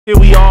Here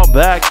we are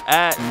back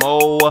at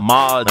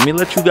Mod. Let me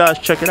let you guys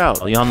check it out.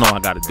 Y'all know I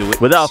gotta do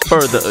it. Without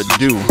further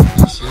ado,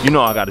 you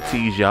know I gotta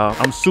tease y'all.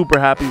 I'm super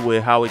happy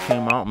with how it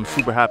came out. I'm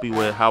super happy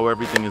with how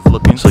everything is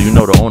looking. So you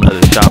know the owner of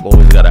the shop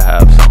always gotta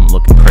have something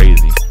looking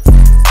crazy.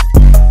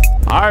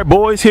 Alright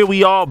boys, here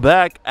we are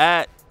back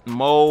at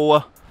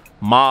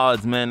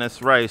Mods, man.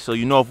 That's right. So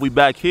you know if we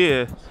back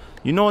here,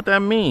 you know what that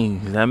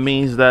means. That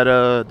means that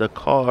the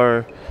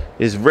car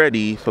is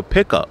ready for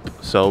pickup.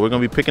 So we're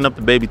gonna be picking up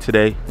the baby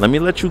today. Let me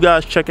let you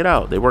guys check it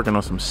out. They're working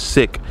on some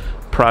sick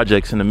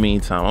projects in the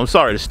meantime. I'm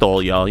sorry to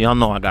stall y'all. Y'all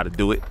know I gotta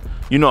do it.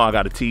 You know I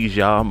gotta tease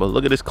y'all, but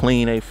look at this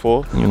clean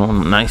A4. You know,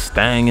 nice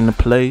thing in the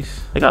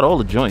place. They got all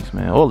the joints,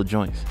 man, all the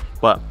joints.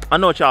 But I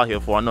know what y'all here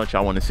for. I know what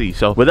y'all want to see.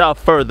 So without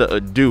further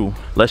ado,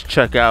 let's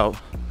check out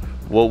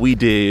what we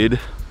did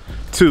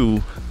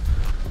to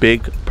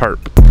Big Perp.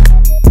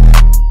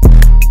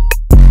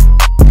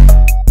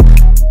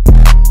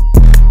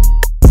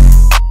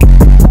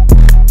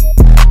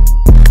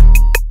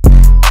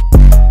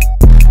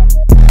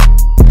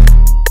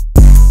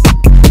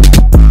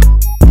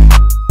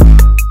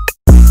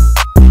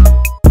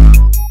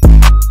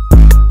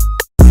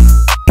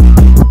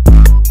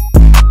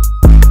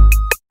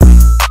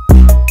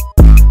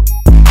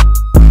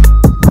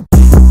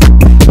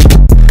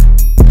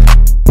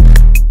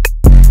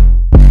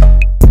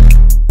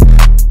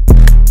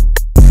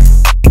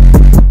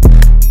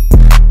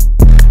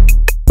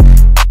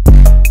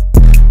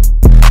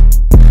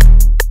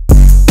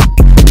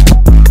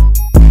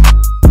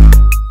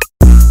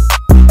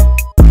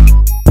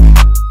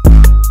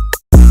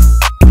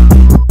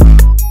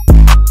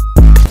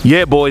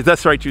 Yeah, boys,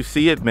 that's right. You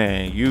see it,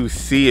 man. You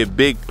see it.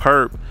 Big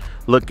Perp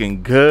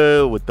looking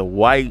good with the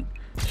white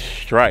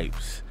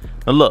stripes.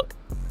 Now look,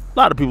 a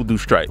lot of people do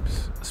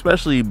stripes,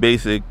 especially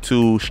basic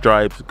 2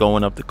 stripes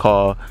going up the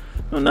car.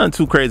 Nothing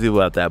too crazy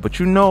about that, but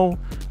you know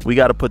we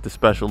got to put the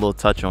special little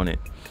touch on it.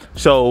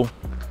 So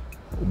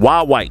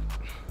why white?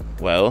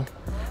 Well,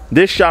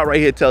 this shot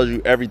right here tells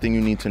you everything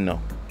you need to know,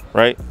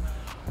 right?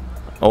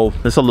 Oh,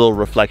 there's a little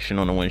reflection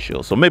on the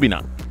windshield, so maybe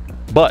not.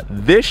 But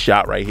this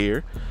shot right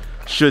here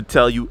should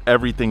tell you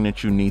everything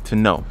that you need to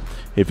know.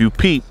 If you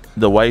peep,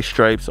 the white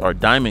stripes are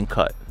diamond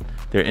cut.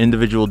 They're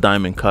individual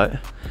diamond cut.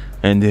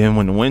 And then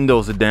when the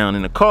windows are down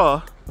in the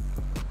car,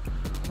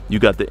 you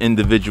got the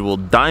individual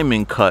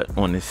diamond cut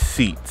on the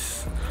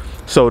seats.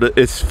 So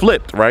it's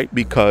flipped, right?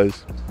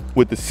 Because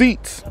with the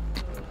seats,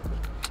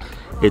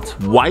 it's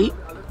white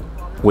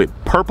with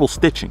purple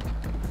stitching.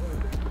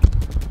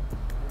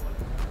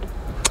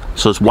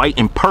 So it's white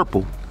and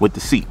purple with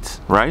the seats,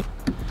 right?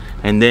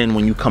 And then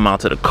when you come out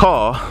to the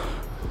car,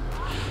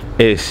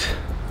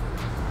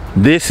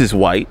 this is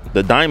white,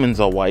 the diamonds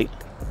are white,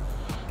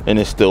 and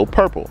it's still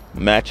purple,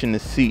 matching the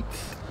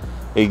seats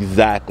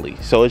exactly.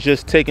 So it's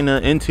just taking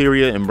the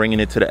interior and bringing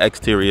it to the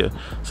exterior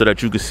so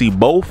that you can see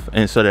both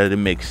and so that it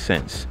makes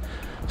sense.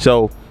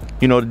 So,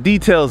 you know, the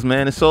details,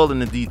 man, it's all in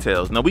the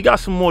details. Now we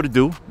got some more to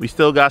do. We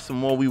still got some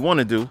more we want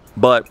to do,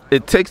 but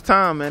it takes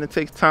time, man. It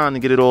takes time to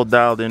get it all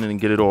dialed in and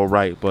get it all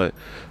right. But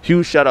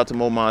huge shout out to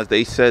Mods.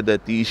 They said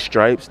that these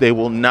stripes, they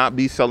will not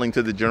be selling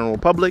to the general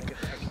public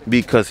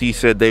because he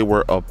said they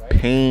were a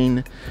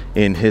pain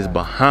in his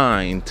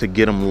behind to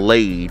get them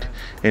laid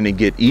and to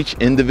get each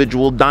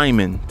individual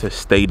diamond to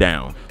stay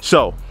down.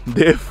 So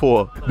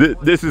therefore,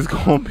 this is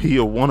going to be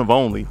a one of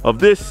only of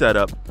this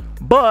setup.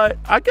 But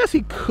I guess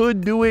he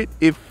could do it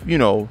if, you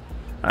know,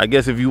 I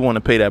guess if you want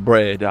to pay that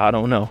bread, I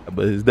don't know.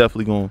 But it's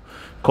definitely going to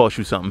cost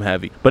you something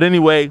heavy. But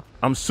anyway,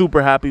 I'm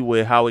super happy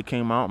with how it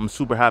came out. I'm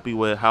super happy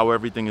with how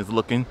everything is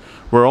looking.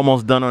 We're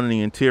almost done on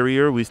the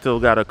interior. We still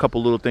got a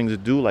couple little things to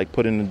do, like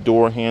putting the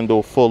door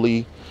handle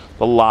fully,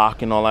 the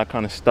lock and all that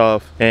kind of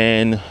stuff.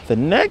 And the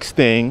next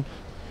thing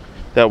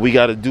that we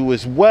got to do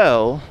as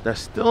well,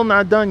 that's still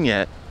not done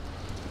yet,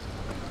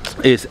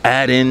 is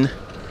add in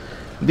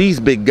these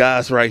big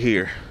guys right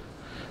here.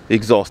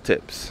 Exhaust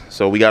tips.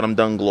 So we got them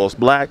done gloss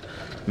black,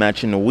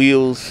 matching the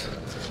wheels,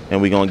 and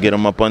we're gonna get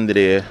them up under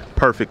there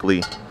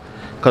perfectly,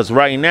 because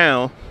right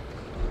now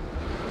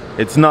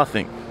it's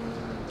nothing.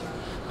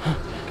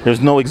 There's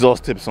no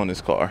exhaust tips on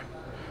this car.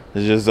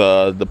 It's just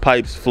the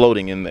pipes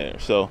floating in there.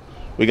 So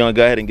we're gonna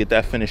go ahead and get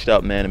that finished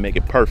up, man, and make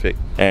it perfect,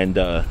 and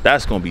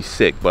that's gonna be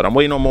sick. But I'm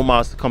waiting on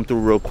Mods to come through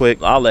real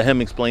quick. I'll let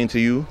him explain to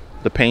you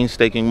the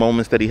painstaking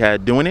moments that he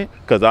had doing it,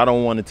 because I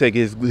don't want to take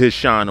his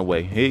shine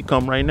away. Here he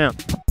come right now.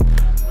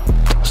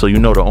 So you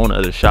know the owner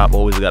of the shop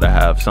always gotta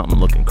have something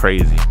looking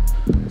crazy.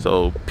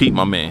 So Pete,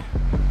 my man.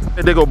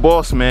 There go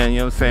Boss Man, you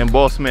know what I'm saying?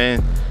 Boss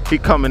Man, he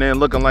coming in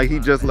looking like he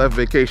just left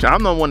vacation.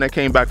 I'm the one that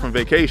came back from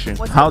vacation.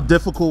 How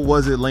difficult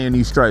was it laying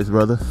these stripes,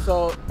 brother?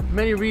 So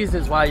many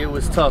reasons why it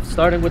was tough,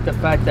 starting with the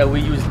fact that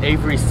we used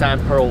Avery Sand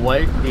Pearl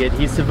White. The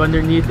adhesive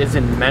underneath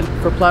isn't meant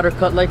for platter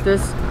cut like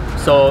this,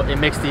 so it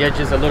makes the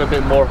edges a little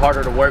bit more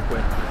harder to work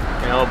with,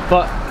 you know,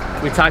 but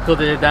we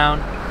tackled it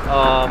down.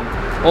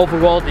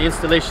 Overall, the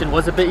installation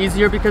was a bit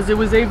easier because it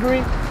was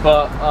Avery,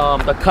 but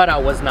the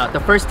cutout was not. The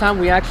first time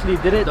we actually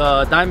did it,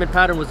 the diamond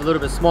pattern was a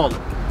little bit smaller.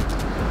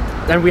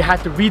 Then we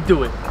had to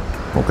redo it.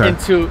 okay.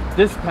 into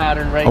this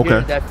pattern right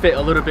here that fit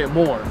a little bit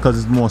more.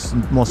 Because it's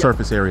more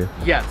surface area.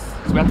 Yes.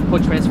 So we have to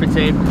put transfer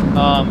tape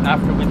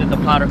after we did the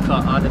platter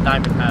cut on the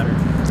diamond pattern.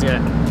 Yeah.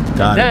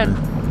 Got and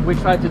then we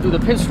tried to do the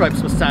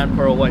pinstripes with sand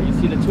pearl white. You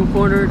see the two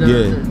corner,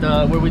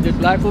 where we did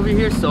black over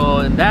here.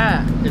 So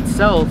that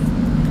itself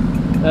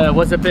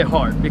was a bit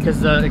hard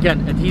because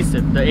again,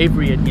 adhesive, the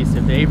Avery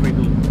adhesive, the Avery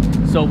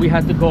glue. So we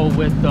had to go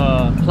with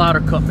the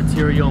platter cut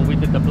material, and we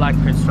did the black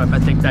pinstripe. I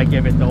think that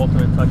gave it the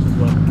ultimate touch as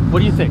well. What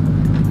do you think?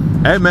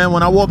 Hey man,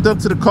 when I walked up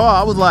to the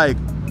car, I was like,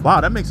 wow,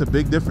 that makes a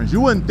big difference.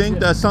 You wouldn't think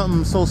that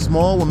something so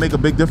small would make a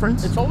big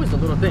difference. It's always the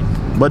little things.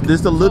 But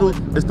it's the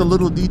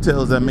little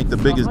details that make the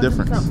biggest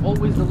difference.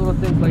 Always the little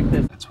things like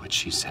this. That's what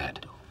she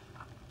said.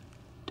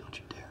 Don't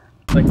you dare.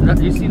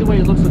 Like, you see the way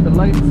it looks with the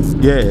lights?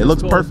 Yeah, it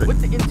looks perfect.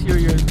 With the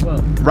interior as well.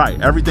 Right,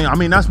 everything. I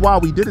mean, that's why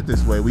we did it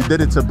this way. We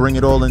did it to bring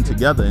it all in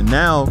together. And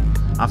now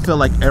I feel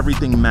like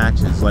everything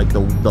matches. Like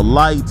the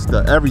lights,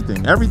 the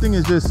everything. Everything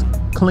is just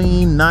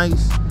clean,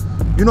 nice.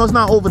 You know, it's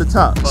not over the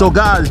top. So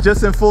guys,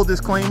 just in full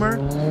disclaimer,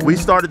 we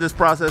started this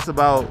process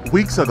about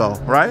weeks ago,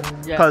 right?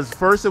 Because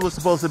first it was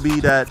supposed to be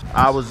that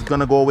I was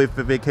gonna go away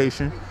for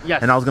vacation.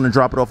 Yes. And I was gonna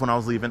drop it off when I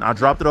was leaving. I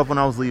dropped it off when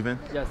I was leaving.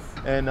 Yes.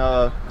 And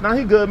now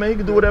he good, man. He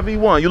can do whatever he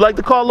want. You like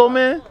the car, little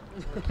man?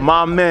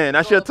 My man,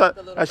 that's your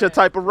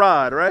type of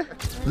ride, right?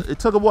 It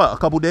took a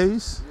couple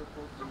days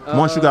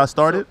once you got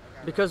started?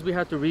 So because we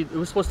had to read, it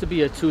was supposed to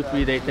be a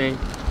 2-3 day thing,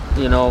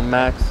 you know,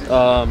 max.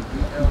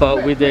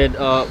 But we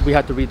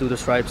had to redo the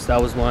stripes. That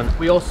was one.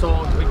 We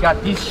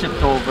got these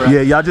shipped over.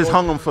 Yeah, y'all just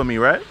hung them for me,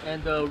 right?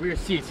 And the rear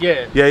seats,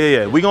 yeah.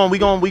 Yeah. We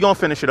gonna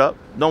finish it up.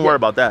 Don't worry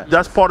about that.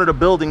 That's part of the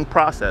building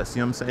process.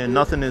 You know what I'm saying?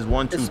 Nothing is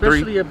 1, 2, 3.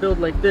 Especially a build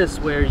like this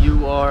where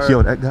you are.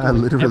 Yo, that guy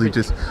literally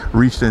just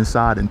reached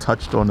inside and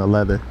touched on the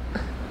leather.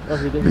 Oh,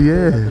 he did?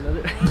 Yeah,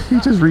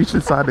 he just reached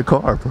inside the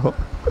car, bro.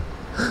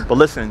 But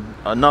listen,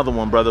 another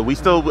one, brother.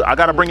 I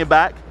gotta bring it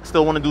back.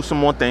 Still want to do some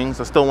more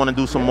things. I still want to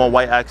do some more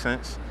white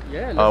accents.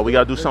 Yeah. We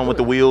gotta do something with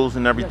the wheels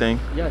and everything.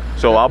 Yeah, so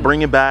definitely. I'll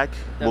bring it back.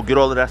 We'll get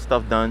all of that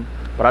stuff done.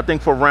 But I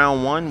think for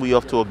round 1, we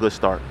off to a good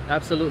start.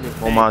 Absolutely.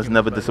 Omar's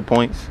never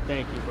disappoints.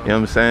 Thank you, bro. You know what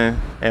I'm saying?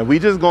 And we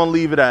just gonna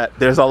leave it at,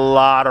 there's a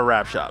lot of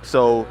wrap shops.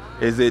 So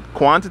is it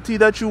quantity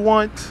that you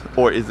want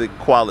or is it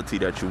quality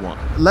that you want?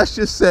 Let's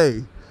just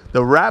say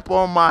the wrap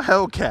on my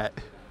Hellcat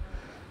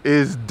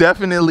is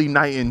definitely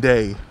night and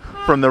day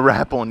from the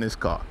wrap on this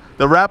car.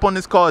 The wrap on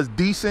this car is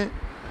decent,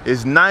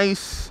 it's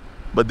nice,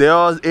 but there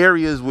are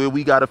areas where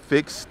we gotta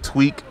fix,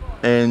 tweak,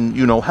 and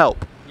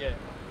help. Yeah.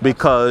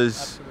 Because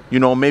absolutely.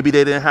 Maybe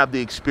they didn't have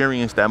the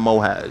experience that Mo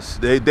has.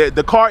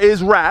 The car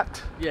is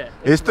wrapped. Yeah.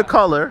 It's the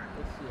color,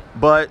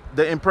 but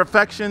the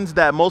imperfections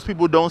that most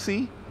people don't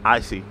see,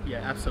 I see. Yeah,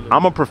 absolutely.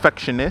 I'm a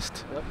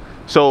perfectionist,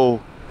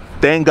 so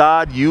thank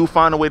God you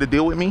find a way to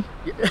deal with me.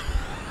 Yeah.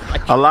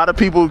 A lot of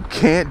people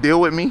can't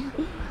deal with me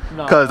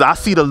because I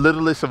see the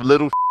littlest of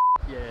little.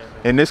 Yeah.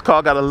 And this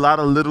car got a lot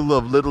of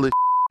littlest,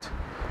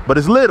 but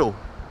it's little.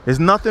 It's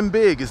nothing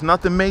big. It's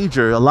nothing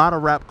major. A lot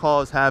of wrap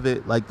cars have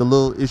it, like the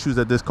little issues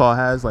that this car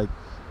has, like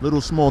little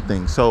small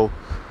things. So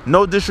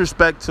no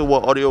disrespect to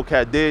what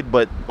AutoCat did,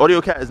 but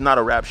AutoCat is not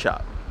a wrap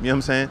shop. You know what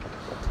I'm saying?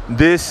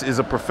 This is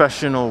a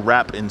professional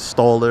wrap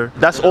installer.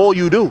 That's all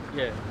you do.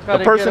 Yeah. The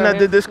person that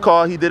did this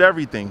car, he did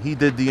everything. He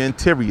did the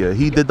interior.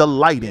 He did the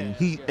lighting.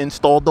 He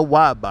installed the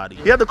wide body.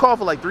 He had the car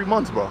for like 3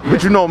 months, bro.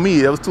 But you know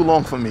me, it was too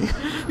long for me.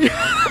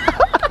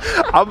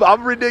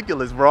 I'm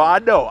ridiculous, bro. I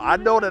know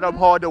that I'm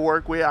hard to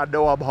work with. I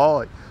know I'm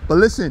hard. But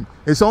listen,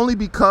 it's only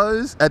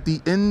because at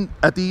the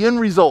end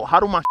result, how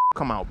do my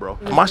come out, bro?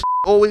 My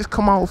always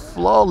come out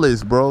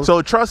flawless, bro.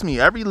 So trust me,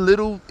 every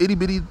little itty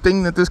bitty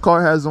thing that this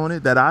car has on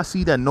it that I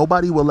see that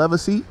nobody will ever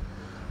see,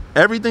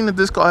 everything that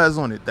this car has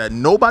on it that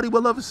nobody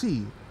will ever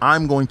see,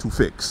 I'm going to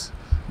fix,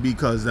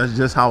 because that's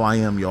just how I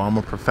am, yo. I'm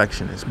a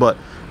perfectionist. But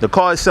the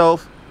car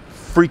itself,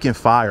 freaking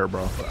fire,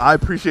 bro. I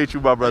appreciate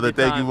you, my brother.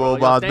 Thank you,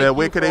 Robots, man.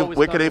 Where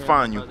could they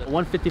find you?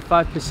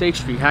 155 Passaic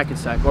Street,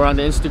 Hackensack, or on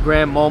the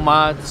Instagram,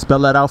 Mods. Spell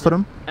that out for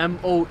them.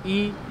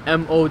 MOEMODZ.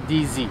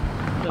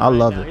 I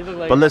love it.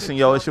 But listen,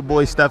 yo, it's your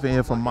boy Stephen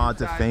here from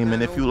Mod2Fame,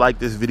 and if you like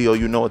this video,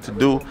 you know what to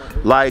do.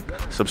 Like,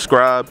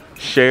 subscribe,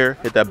 share,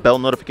 hit that bell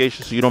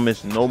notification so you don't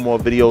miss no more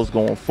videos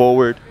going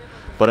forward.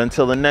 But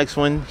until the next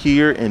one,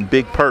 here in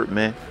Big Perp,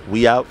 man,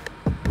 we out.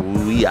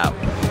 We out.